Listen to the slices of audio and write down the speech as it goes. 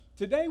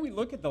Today we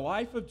look at the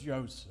life of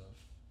Joseph,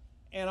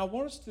 and I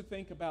want us to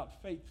think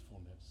about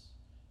faithfulness.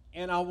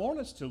 And I want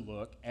us to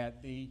look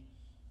at the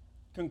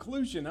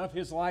conclusion of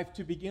his life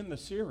to begin the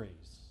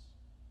series.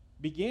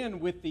 Begin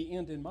with the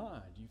end in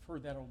mind. You've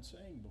heard that old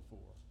saying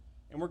before.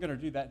 And we're going to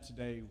do that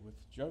today with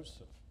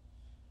Joseph.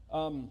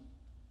 And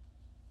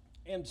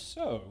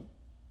so,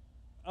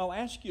 I'll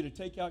ask you to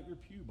take out your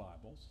pew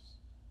Bibles.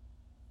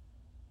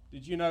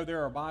 Did you know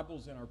there are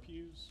Bibles in our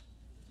pews?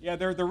 Yeah,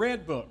 they're the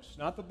red books,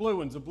 not the blue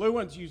ones. The blue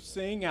ones you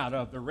sing out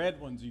of, the red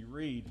ones you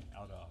read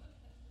out of.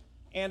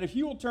 And if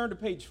you will turn to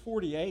page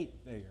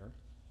 48 there,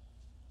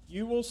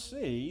 you will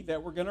see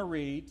that we're going to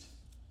read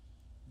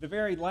the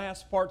very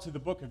last parts of the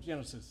book of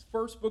Genesis,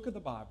 first book of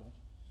the Bible.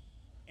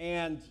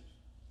 And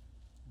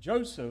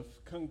Joseph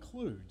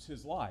concludes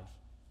his life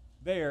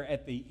there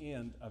at the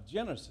end of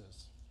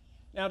Genesis.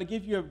 Now, to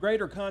give you a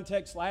greater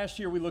context, last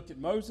year we looked at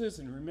Moses,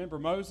 and remember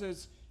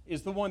Moses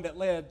is the one that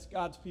led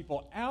God's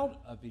people out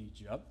of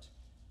Egypt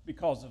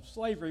because of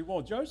slavery.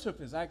 Well,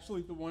 Joseph is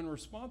actually the one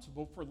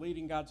responsible for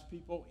leading God's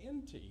people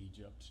into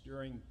Egypt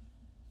during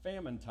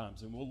famine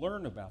times, and we'll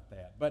learn about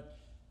that.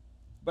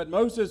 But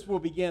Moses will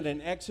begin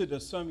in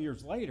Exodus some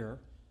years later,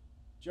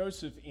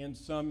 Joseph in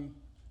some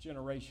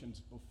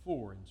generations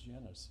before in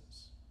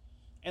Genesis.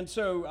 And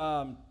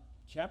so,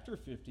 chapter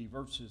 50,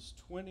 verses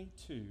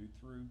 22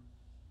 through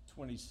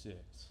 26.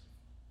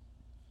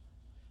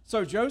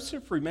 So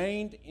Joseph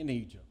remained in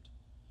Egypt,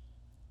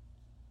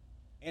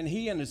 and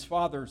he and his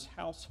father's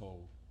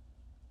household.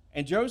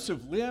 And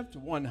Joseph lived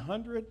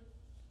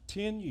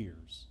 110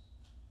 years.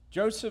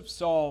 Joseph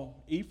saw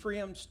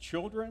Ephraim's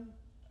children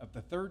of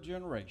the third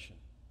generation,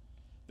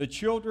 the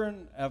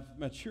children of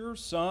mature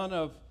son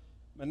of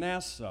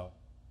Manasseh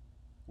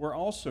were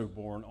also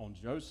born on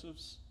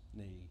Joseph's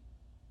knee.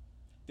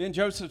 Then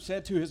Joseph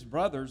said to his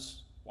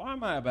brothers, "Why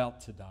am I about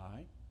to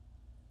die?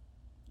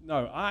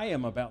 No, I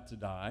am about to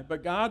die,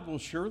 but God will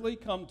surely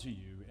come to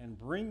you and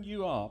bring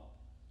you up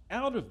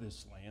out of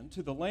this land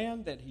to the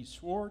land that he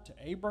swore to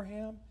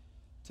Abraham,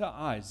 to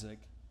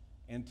Isaac,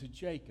 and to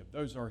Jacob."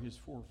 Those are his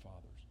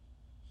forefathers.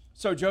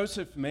 So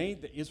Joseph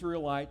made the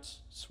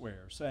Israelites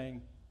swear,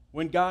 saying,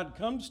 "When God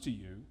comes to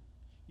you,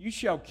 you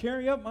shall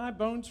carry up my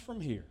bones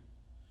from here."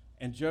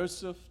 And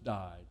Joseph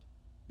died,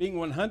 being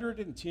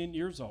 110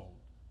 years old.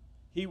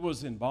 He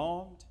was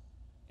embalmed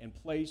and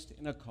placed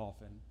in a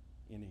coffin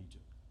in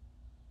Egypt.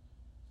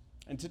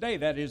 And today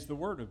that is the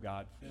word of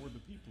God for the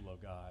people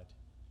of God.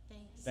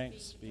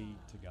 Thanks be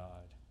to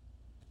God.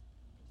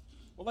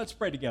 Well, let's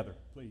pray together,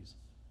 please.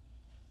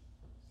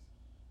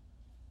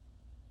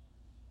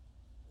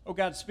 Oh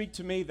God, speak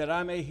to me that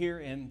I may hear,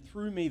 and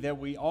through me that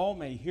we all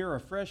may hear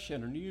afresh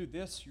and anew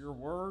this, your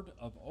word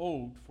of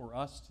old for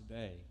us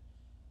today.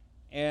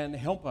 And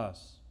help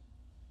us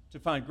to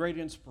find great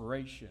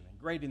inspiration and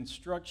great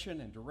instruction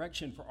and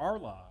direction for our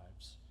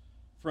lives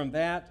from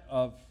that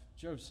of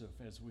Joseph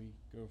as we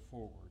go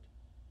forward.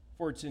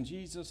 For it's in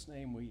Jesus'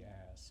 name we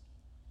ask.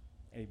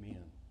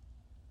 Amen.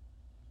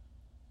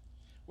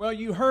 Well,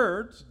 you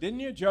heard, didn't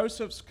you,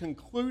 Joseph's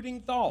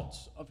concluding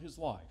thoughts of his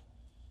life.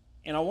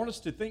 And I want us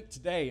to think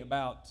today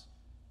about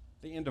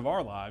the end of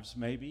our lives,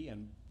 maybe,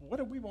 and what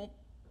do we want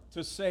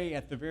to say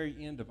at the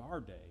very end of our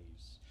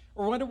days?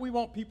 Or what do we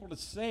want people to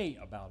say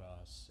about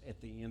us at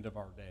the end of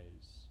our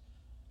days?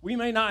 We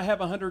may not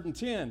have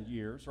 110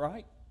 years,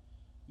 right?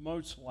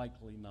 Most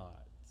likely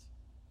not.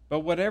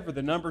 But whatever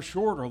the number,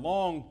 short or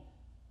long,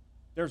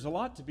 there's a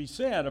lot to be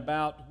said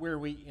about where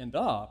we end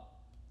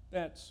up.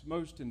 That's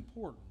most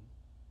important.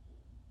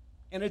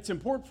 And it's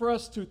important for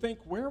us to think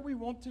where we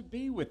want to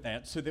be with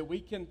that so that we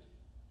can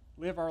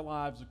live our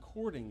lives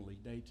accordingly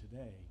day to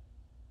day.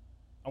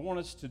 I want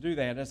us to do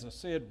that, as I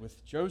said,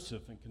 with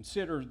Joseph and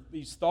consider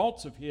these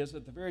thoughts of his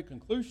at the very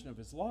conclusion of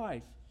his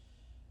life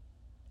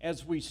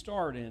as we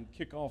start and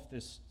kick off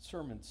this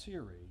sermon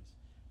series.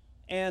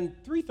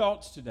 And three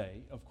thoughts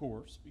today, of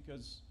course,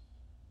 because,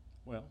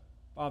 well,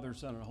 Father,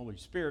 Son, and Holy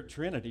Spirit,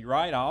 Trinity,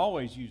 right? I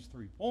always use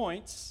 3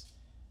 points.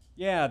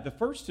 Yeah, the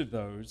first of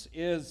those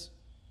is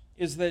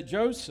that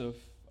Joseph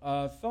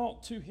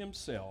thought to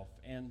himself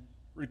and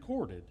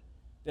recorded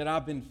that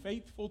I've been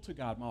faithful to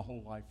God my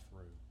whole life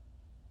through.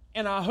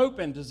 And I hope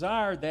and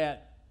desire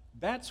that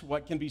that's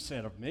what can be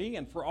said of me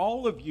and for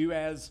all of you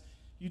as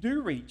you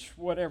do reach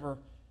whatever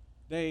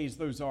days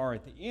those are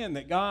at the end,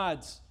 that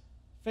God's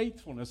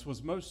faithfulness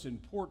was most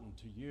important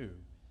to you.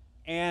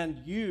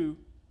 And you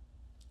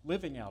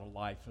living out a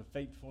life of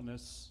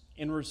faithfulness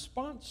in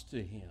response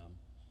to him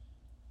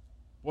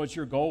was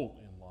your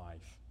goal in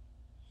life.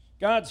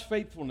 God's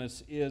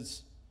faithfulness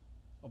is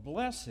a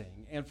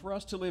blessing, and for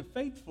us to live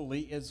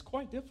faithfully is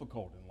quite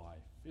difficult in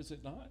life, is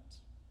it not?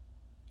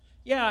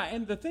 Yeah,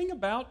 and the thing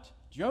about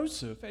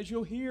Joseph, as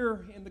you'll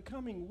hear in the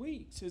coming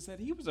weeks, is that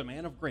he was a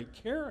man of great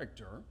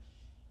character.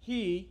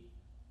 He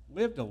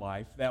lived a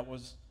life that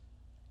was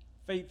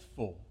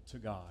faithful to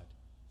God.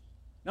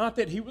 Not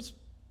that he was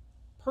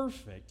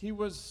perfect. He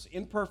was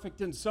imperfect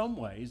in some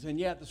ways, and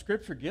yet the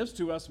Scripture gives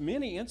to us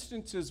many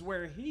instances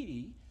where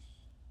he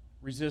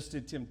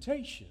resisted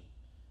temptation,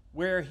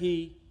 where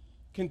he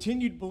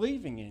continued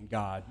believing in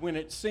God when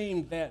it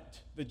seemed that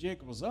the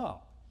jig was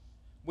up,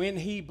 when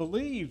he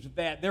believed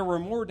that there were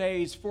more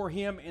days for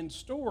him in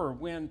store,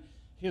 when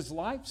his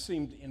life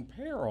seemed in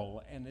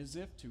peril and as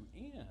if to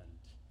end.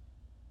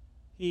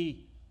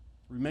 He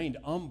remained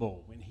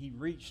humble when he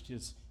reached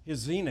his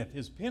zenith,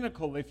 his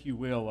pinnacle, if you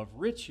will, of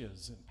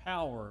riches and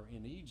power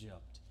in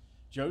Egypt.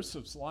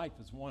 Joseph's life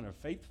is one of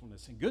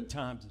faithfulness in good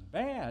times and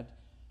bad,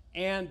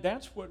 and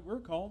that's what we're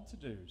called to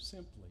do,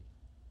 simply.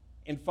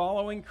 In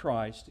following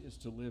Christ is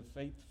to live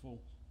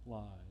faithful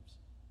lives.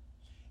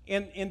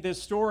 In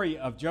this story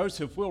of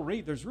Joseph, we'll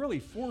read, there's really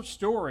 4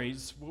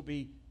 stories we'll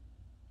be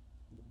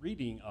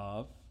reading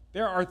of.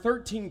 There are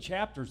 13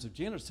 chapters of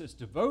Genesis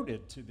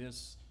devoted to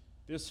this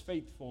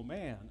faithful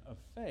man of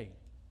faith.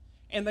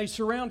 And they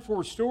surround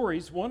 4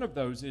 stories. One of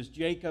those is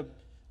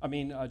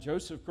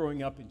Joseph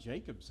growing up in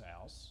Jacob's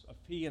house, of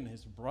he and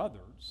his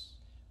brothers.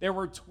 There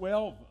were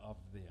 12 of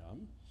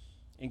them,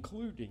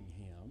 including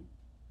him.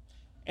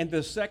 And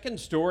the second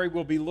story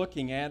we'll be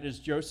looking at is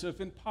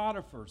Joseph in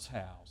Potiphar's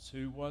house,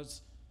 who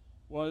was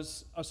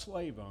a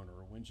slave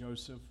owner when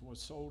Joseph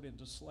was sold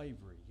into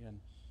slavery. And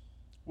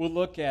we'll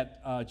look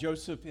at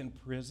Joseph in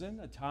prison,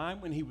 a time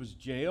when he was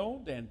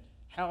jailed, and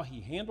how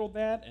he handled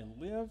that and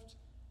lived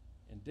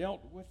and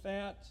dealt with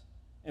that.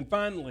 And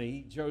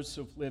finally,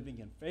 Joseph living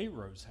in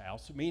Pharaoh's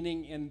house,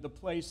 meaning in the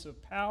place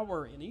of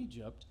power in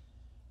Egypt,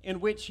 in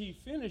which he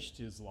finished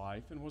his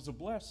life and was a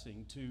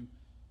blessing to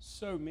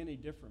so many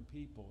different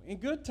people. In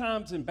good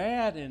times and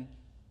bad, and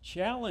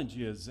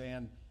challenges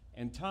and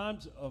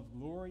times of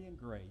glory and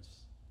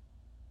grace,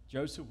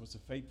 Joseph was a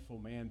faithful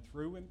man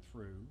through and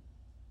through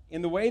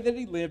in the way that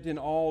he lived in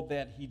all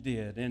that he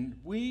did. And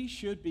we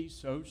should be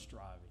so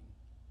striving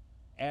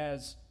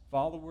as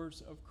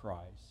followers of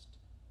Christ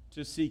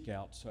to seek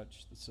out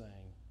such the same.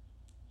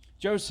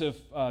 Joseph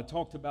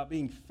talked about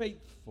being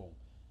faithful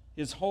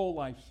his whole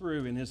life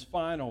through in his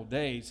final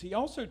days. He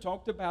also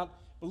talked about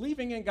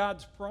believing in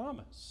God's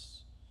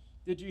promise.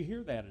 Did you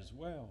hear that as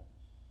well?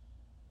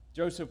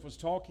 Joseph was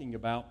talking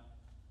about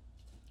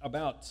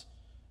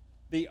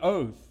the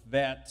oath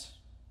that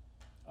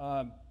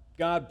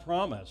God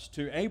promised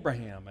to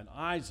Abraham and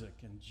Isaac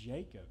and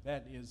Jacob.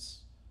 That is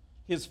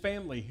his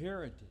family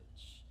heritage.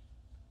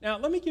 Now,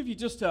 let me give you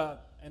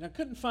and I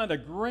couldn't find a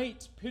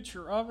great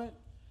picture of it.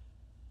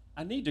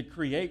 I need to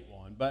create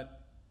one,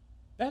 but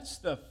that's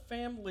the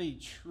family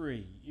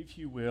tree, if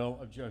you will,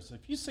 of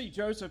Joseph. You see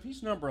Joseph,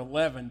 he's number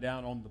 11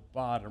 down on the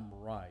bottom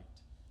right.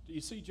 Do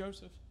you see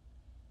Joseph?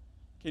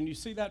 Can you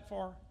see that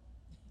far?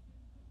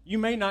 You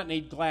may not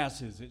need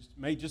glasses. It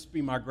may just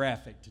be my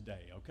graphic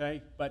today,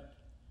 okay?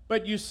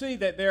 But you see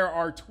that there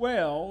are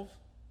 12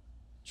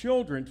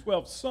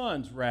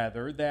 sons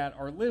rather, that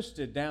are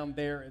listed down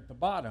there at the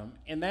bottom,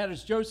 and that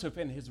is Joseph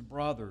and his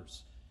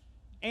brothers.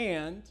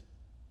 And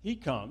he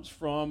comes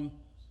from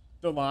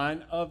the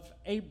line of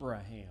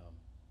Abraham.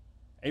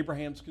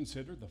 Abraham's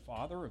considered the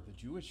father of the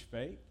Jewish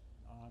faith,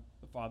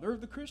 the father of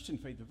the Christian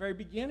faith, the very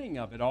beginning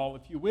of it all,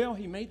 if you will.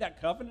 He made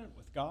that covenant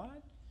with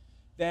God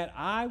that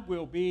I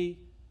will be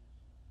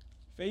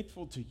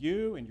faithful to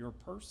you and your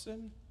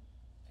person.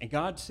 And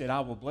God said,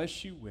 I will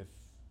bless you with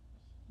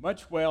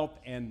much wealth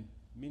and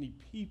many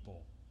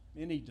people,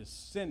 many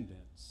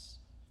descendants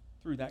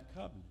through that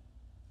covenant.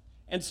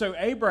 And so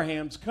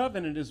Abraham's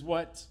covenant is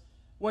what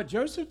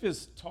Joseph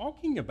is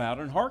talking about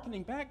and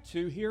hearkening back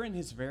to here in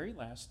his very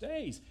last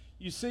days.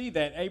 You see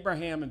that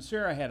Abraham and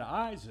Sarah had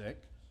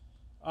Isaac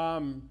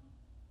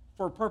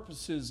for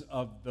purposes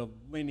of the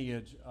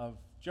lineage of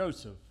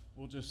Joseph.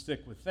 We'll just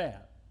stick with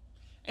that.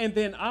 And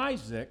then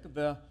Isaac,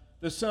 the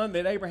son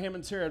that Abraham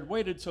and Sarah had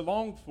waited so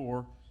long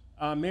for,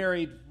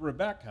 married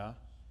Rebekah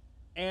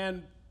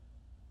and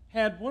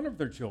had one of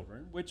their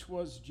children, which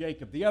was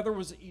Jacob. The other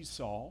was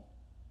Esau.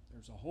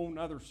 There's a whole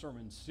other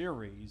sermon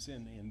series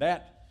in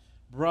that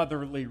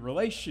brotherly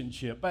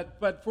relationship.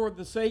 But for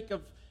the sake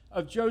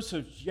of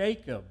Joseph,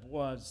 Jacob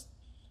was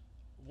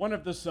one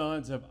of the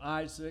sons of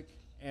Isaac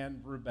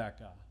and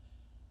Rebekah.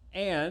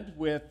 And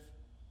with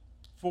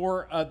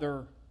four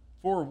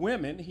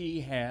women,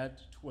 he had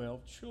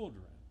 12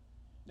 children.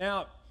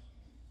 Now,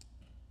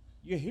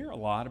 you hear a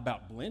lot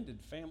about blended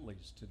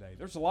families today.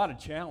 There's a lot of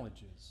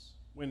challenges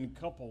when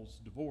couples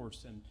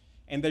divorce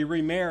and they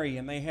remarry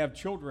and they have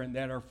children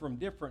that are from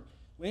different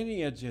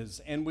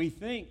lineages. And we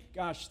think,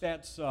 gosh,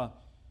 that's a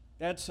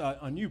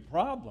new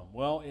problem.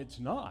 Well, it's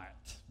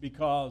not,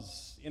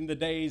 because in the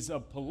days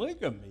of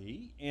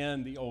polygamy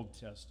in the Old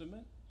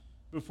Testament,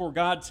 before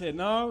God said,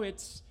 no,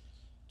 it's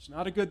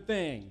not a good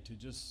thing to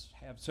just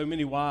have so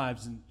many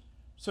wives and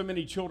so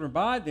many children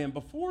by them.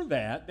 Before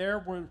that,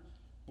 there were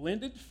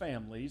blended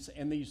families,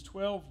 and these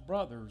 12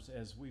 brothers,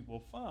 as we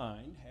will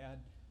find, had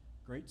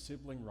great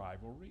sibling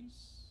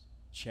rivalries,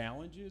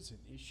 challenges, and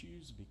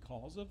issues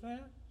because of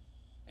that.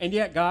 And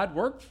yet God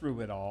worked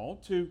through it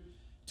all to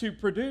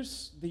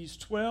produce these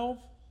 12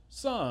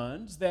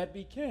 sons that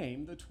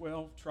became the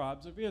 12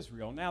 tribes of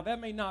Israel. Now, that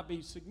may not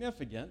be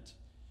significant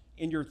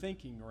in your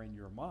thinking or in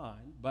your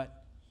mind,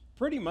 but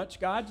pretty much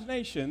God's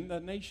nation, the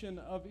nation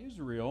of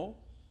Israel,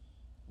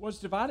 was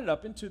divided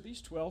up into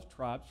these 12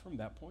 tribes from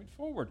that point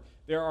forward.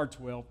 There are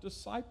 12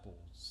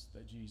 disciples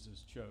that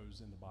Jesus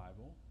chose in the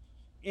Bible,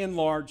 in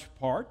large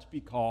part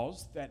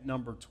because that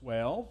number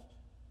 12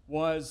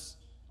 was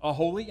a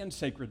holy and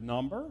sacred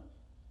number.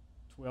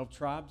 12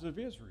 tribes of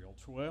Israel,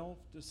 12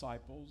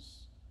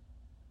 disciples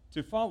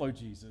to follow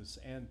Jesus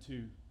and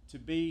to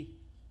be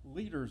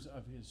leaders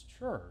of his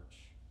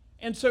church.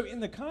 And so in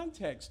the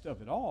context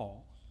of it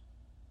all,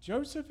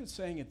 Joseph is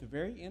saying at the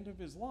very end of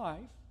his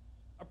life,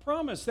 a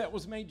promise that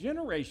was made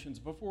generations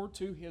before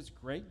to his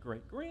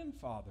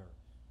great-great-grandfather.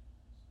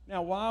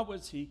 Now, why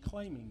was he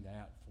claiming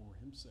that for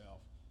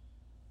himself?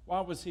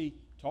 Why was he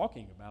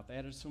talking about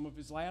that as some of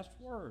his last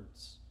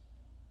words?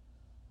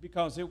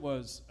 Because it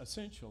was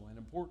essential and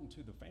important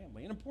to the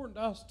family, and important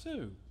to us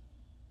too.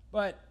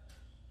 But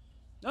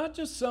not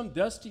just some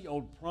dusty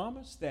old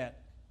promise that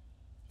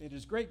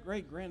his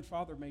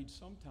great-great-grandfather made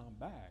some time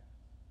back.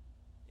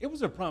 It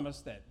was a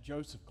promise that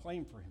Joseph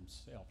claimed for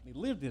himself, and he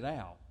lived it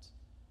out.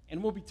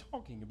 And we'll be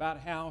talking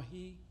about how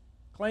he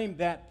claimed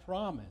that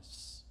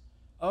promise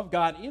of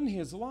God in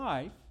his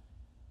life,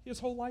 his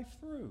whole life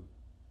through.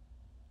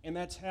 And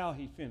that's how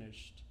he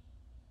finished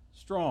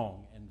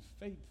strong and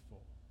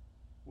faithful,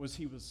 was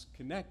he was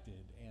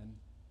connected and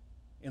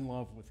in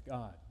love with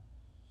God.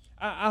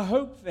 I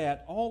hope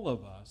that all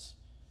of us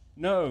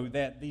know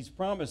that these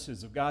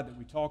promises of God that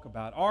we talk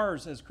about,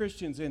 ours as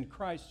Christians in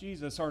Christ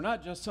Jesus, are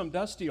not just some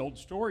dusty old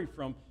story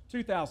from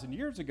 2,000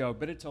 years ago,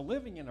 but it's a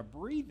living and a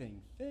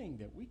breathing thing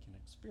that we can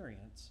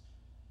experience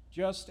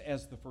just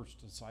as the first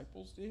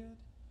disciples did,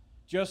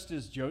 just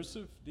as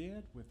Joseph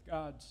did with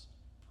God's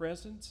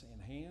presence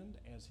and hand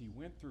as he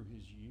went through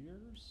his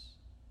years.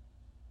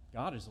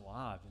 God is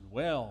alive and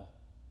well,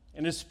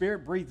 and his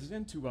Spirit breathes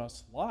into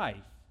us life.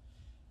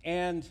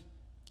 And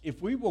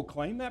if we will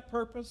claim that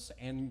purpose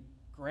and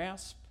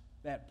grasp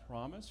that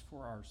promise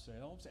for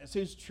ourselves as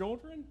his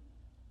children,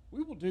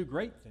 we will do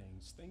great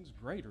things, things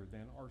greater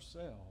than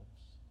ourselves.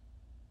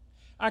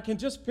 I can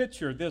just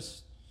picture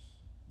this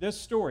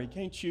story,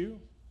 can't you?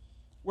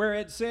 Where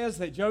it says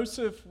that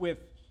Joseph, with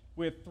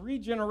 3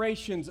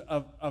 generations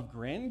of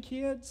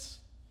grandkids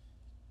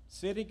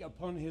sitting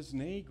upon his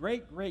knee,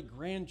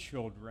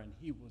 great-great-grandchildren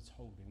he was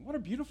holding. What a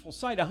beautiful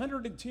sight,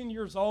 110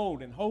 years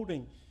old and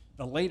holding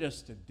the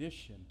latest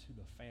addition to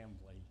the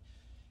family.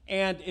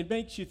 And it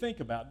makes you think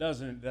about,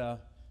 doesn't it, the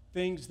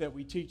things that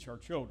we teach our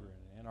children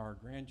and our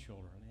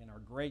grandchildren and our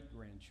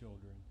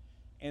great-grandchildren,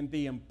 and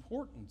the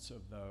importance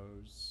of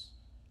those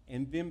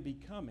and them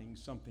becoming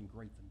something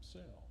great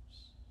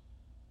themselves.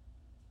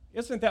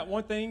 Isn't that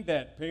one thing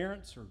that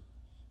parents, or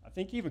I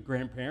think even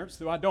grandparents,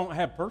 though I don't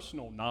have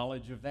personal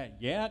knowledge of that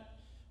yet,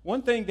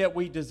 one thing that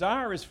we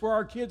desire is for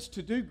our kids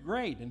to do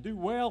great and do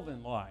well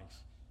in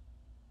life.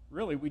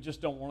 Really, we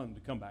just don't want them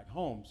to come back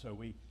home, so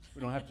we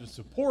don't have to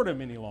support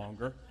them any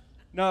longer.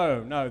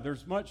 No,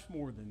 there's much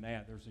more than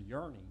that. There's a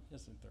yearning,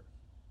 isn't there?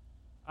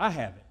 I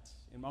have it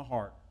in my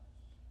heart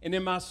and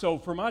in my soul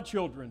for my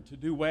children to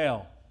do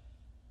well.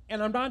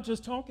 And I'm not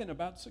just talking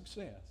about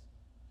success,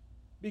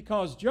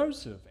 because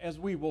Joseph, as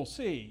we will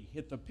see,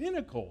 hit the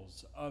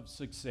pinnacles of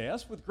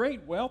success with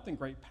great wealth and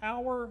great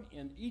power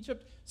in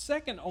Egypt,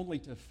 second only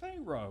to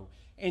Pharaoh.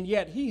 And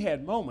yet he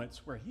had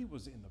moments where he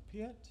was in the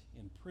pit,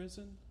 in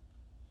prison,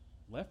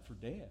 left for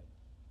dead.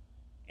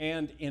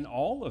 And in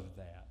all of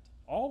that,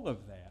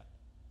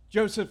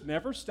 Joseph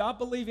never stopped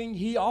believing.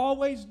 He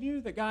always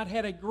knew that God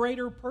had a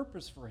greater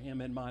purpose for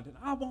him in mind. And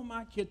I want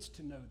my kids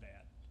to know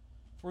that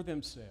for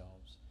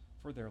themselves,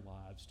 for their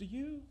lives. Do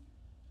you?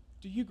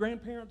 Do you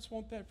grandparents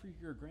want that for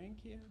your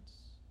grandkids?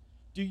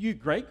 Do you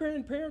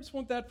great-grandparents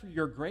want that for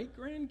your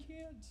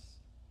great-grandkids?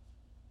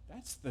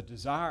 That's the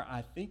desire,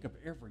 I think, of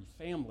every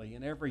family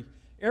and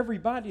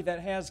everybody that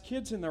has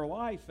kids in their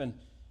life and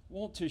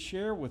want to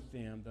share with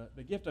them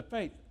the gift of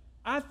faith.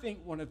 I think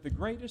one of the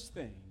greatest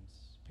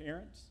things,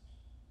 parents,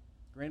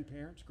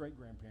 grandparents,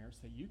 great-grandparents,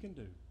 that you can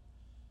do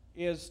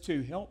is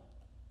to help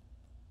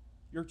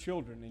your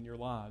children in your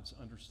lives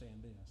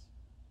understand this.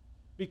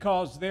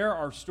 Because there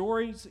are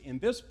stories in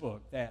this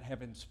book that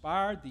have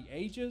inspired the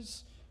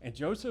ages, and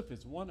Joseph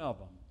is one of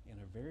them in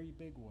a very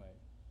big way,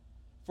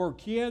 for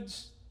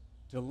kids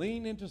to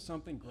lean into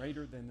something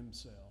greater than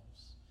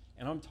themselves.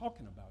 And I'm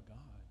talking about God.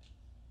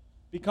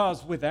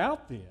 Because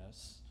without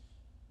this,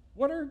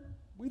 what are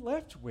we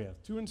left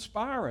with to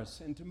inspire us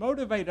and to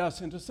motivate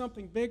us into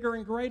something bigger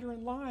and greater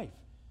in life?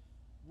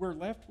 We're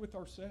left with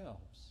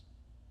ourselves.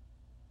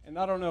 And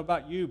I don't know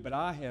about you, but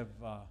I have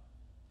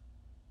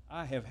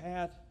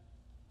had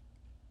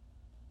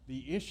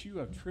the issue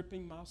of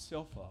tripping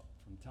myself up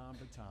from time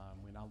to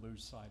time when I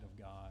lose sight of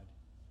God.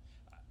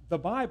 The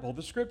Bible,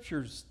 the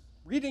Scriptures,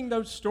 reading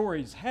those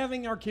stories,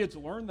 having our kids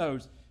learn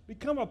those,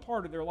 become a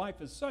part of their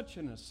life is such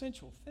an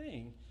essential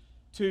thing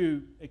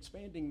to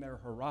expanding their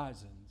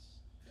horizons,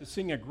 to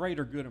seeing a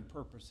greater good and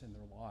purpose in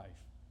their life.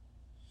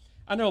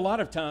 I know a lot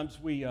of times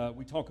we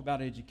talk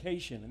about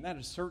education, and that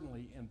is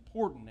certainly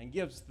important and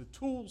gives the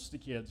tools to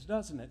kids,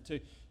 doesn't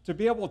it, to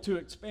be able to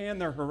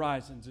expand their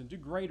horizons and do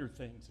greater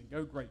things and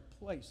go great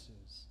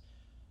places.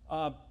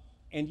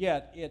 And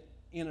yet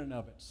in and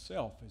of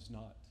itself is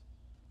not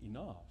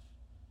enough.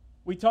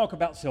 We talk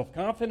about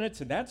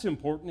self-confidence, and that's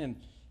important,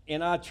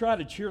 and I try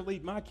to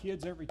cheerlead my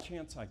kids every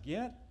chance I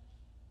get,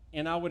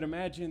 and I would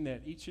imagine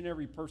that each and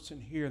every person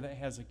here that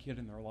has a kid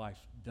in their life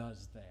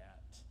does that.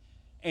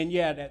 And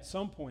yet, at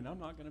some point, I'm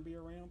not going to be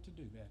around to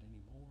do that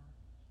anymore.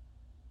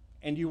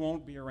 And you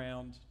won't be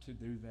around to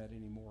do that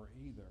anymore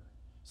either.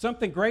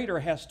 Something greater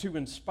has to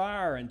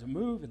inspire and to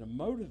move and to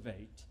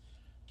motivate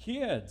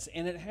kids,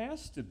 and it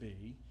has to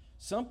be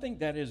something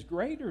that is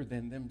greater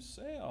than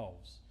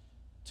themselves.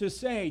 To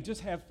say,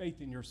 just have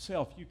faith in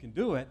yourself, you can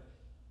do it,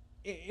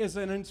 is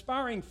an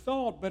inspiring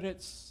thought, but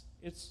it's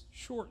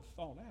short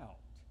thought out,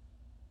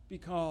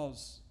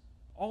 because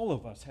all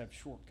of us have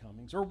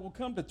shortcomings, or we'll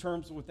come to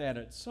terms with that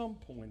at some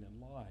point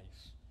in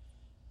life.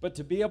 But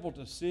to be able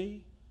to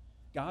see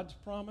God's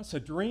promise, a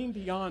dream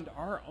beyond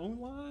our own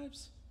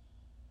lives,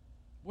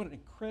 what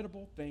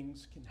incredible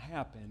things can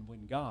happen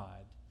when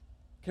God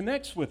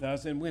connects with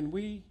us and when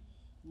we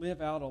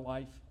live out a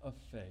life of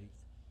faith.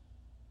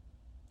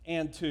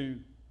 And to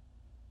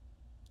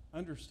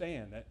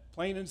understand that,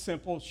 plain and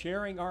simple,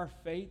 sharing our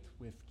faith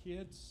with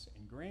kids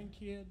and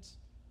grandkids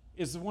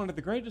is one of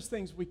the greatest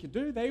things we can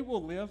do. They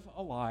will live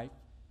a life,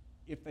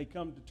 if they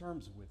come to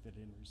terms with it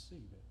and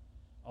receive it,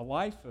 a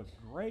life of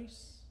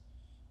grace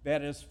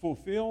that is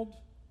fulfilled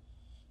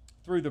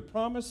through the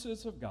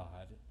promises of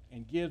God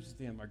and gives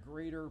them a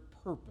greater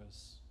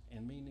purpose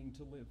and meaning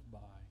to live by.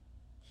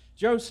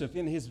 Joseph,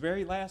 in his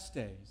very last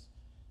days,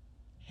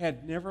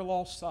 had never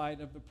lost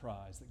sight of the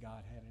prize that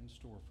God had in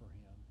store for him.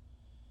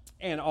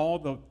 And all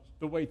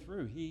the way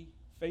through, he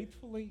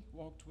faithfully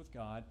walked with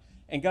God,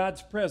 and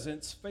God's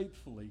presence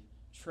faithfully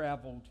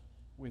traveled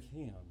with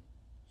him.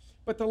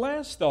 But the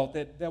last thought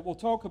that we'll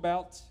talk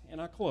about, and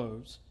I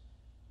close,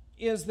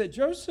 is that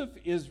Joseph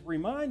is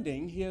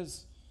reminding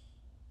his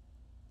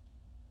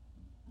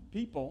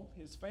people,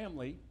 his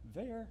family,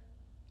 there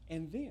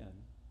and then,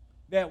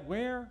 that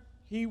where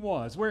he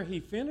was, where he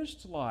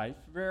finished life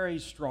very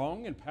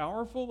strong and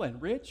powerful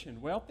and rich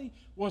and wealthy,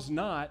 was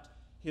not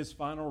his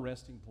final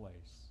resting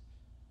place.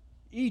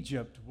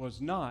 Egypt was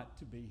not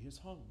to be his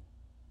home.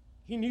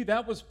 He knew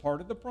that was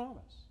part of the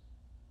promise.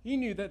 He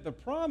knew that the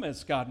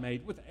promise God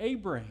made with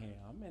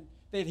Abraham and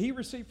that he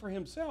received for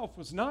himself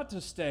was not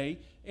to stay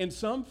in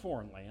some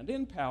foreign land,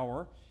 in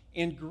power,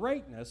 in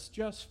greatness,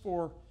 just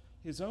for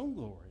his own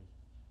glory.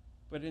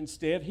 But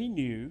instead, he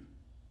knew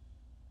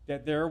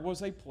that there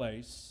was a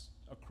place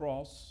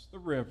across the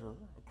river,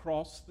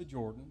 across the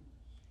Jordan,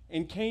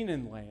 in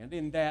Canaan land,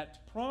 in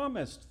that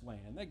promised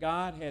land that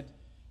God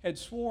had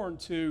sworn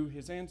to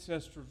his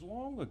ancestors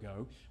long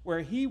ago,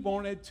 where he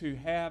wanted to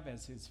have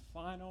as his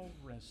final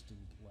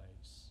resting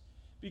place.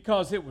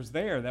 Because it was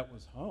there that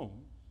was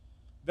home.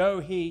 Though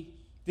he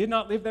did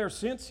not live there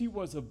since he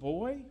was a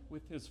boy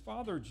with his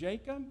father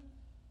Jacob,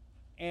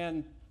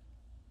 and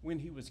when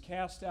he was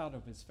cast out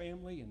of his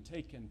family and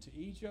taken to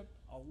Egypt,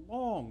 a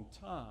long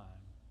time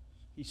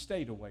he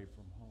stayed away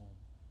from home.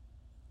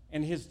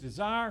 And his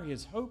desire,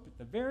 his hope at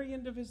the very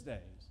end of his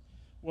days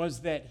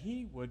was that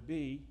he would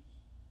be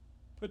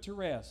put to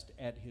rest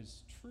at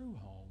his true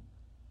home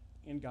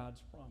in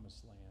God's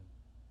promised land.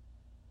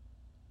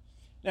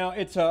 Now,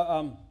 it's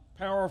a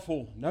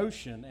powerful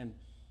notion, and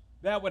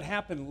that would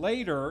happen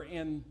later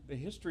in the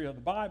history of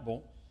the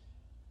Bible.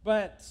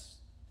 But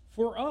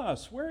for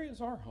us, where is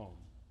our home?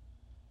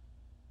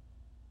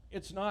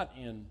 It's not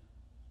in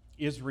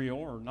Israel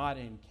or not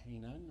in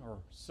Canaan or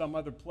some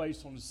other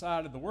place on the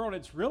side of the world.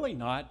 It's really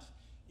not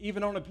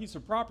even on a piece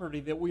of property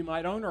that we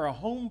might own or a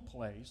home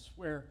place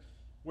where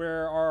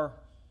our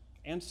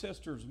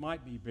ancestors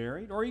might be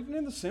buried, or even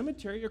in the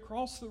cemetery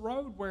across the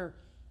road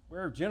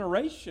where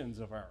generations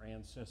of our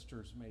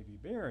ancestors may be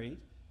buried.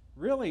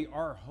 Really,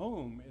 our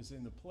home is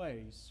in the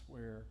place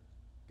where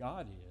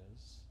God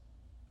is,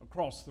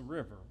 across the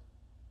river,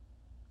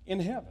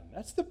 in heaven.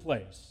 That's the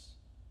place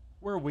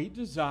where we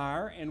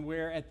desire, and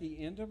where at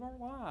the end of our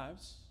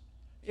lives,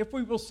 if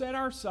we will set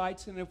our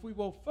sights and if we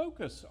will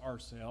focus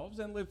ourselves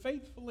and live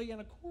faithfully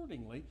and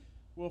accordingly,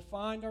 we'll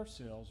find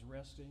ourselves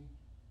resting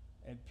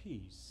at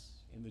peace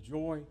in the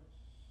joy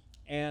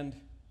and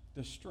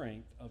the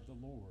strength of the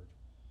Lord.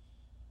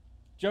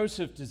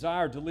 Joseph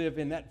desired to live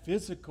in that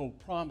physical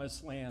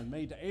promised land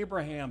made to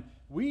Abraham.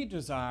 We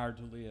desire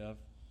to live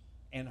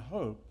and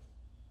hope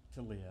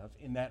to live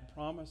in that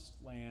promised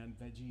land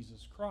that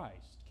Jesus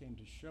Christ came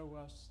to show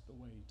us the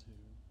way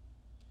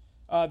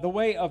to. The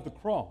way of the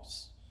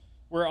cross,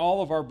 where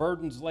all of our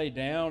burdens laid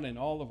down and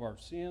all of our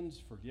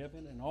sins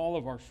forgiven and all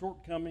of our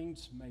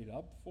shortcomings made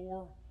up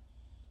for.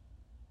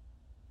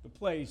 The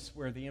place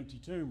where the empty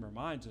tomb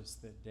reminds us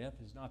that death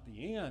is not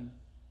the end,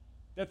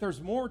 that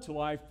there's more to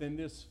life than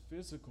this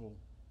physical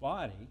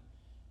body,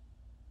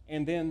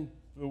 and then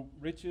the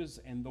riches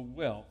and the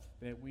wealth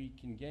that we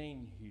can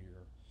gain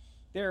here.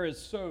 There is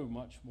so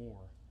much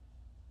more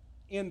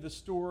in the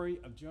story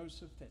of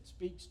Joseph that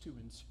speaks to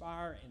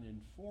inspire and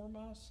inform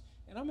us,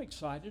 and I'm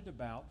excited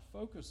about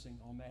focusing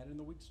on that in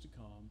the weeks to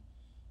come,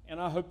 and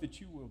I hope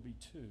that you will be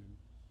too.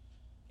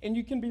 And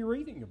you can be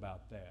reading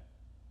about that.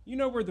 You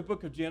know where the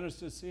book of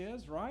Genesis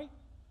is, right?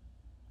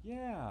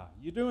 Yeah,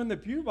 you're doing the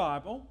Pew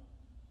Bible,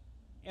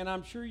 and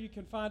I'm sure you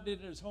can find it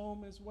at his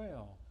home as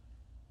well.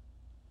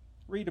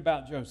 Read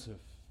about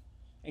Joseph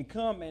and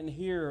come and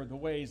hear the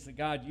ways that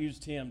God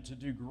used him to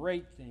do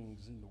great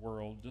things in the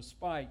world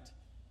despite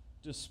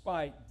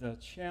the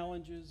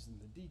challenges and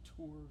the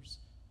detours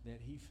that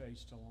he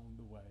faced along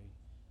the way.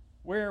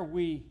 Where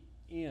we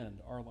end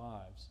our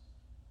lives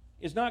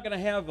is not going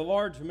to have a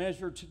large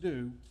measure to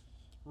do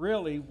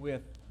really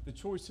with the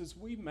choices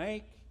we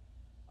make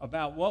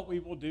about what we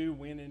will do,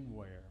 when, and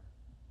where,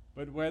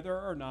 but whether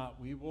or not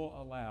we will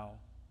allow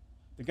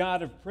the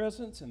God of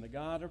presence and the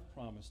God of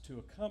promise to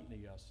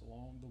accompany us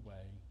along the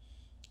way.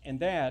 And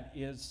that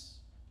is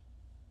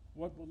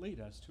what will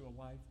lead us to a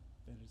life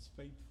that is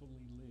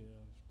faithfully lived.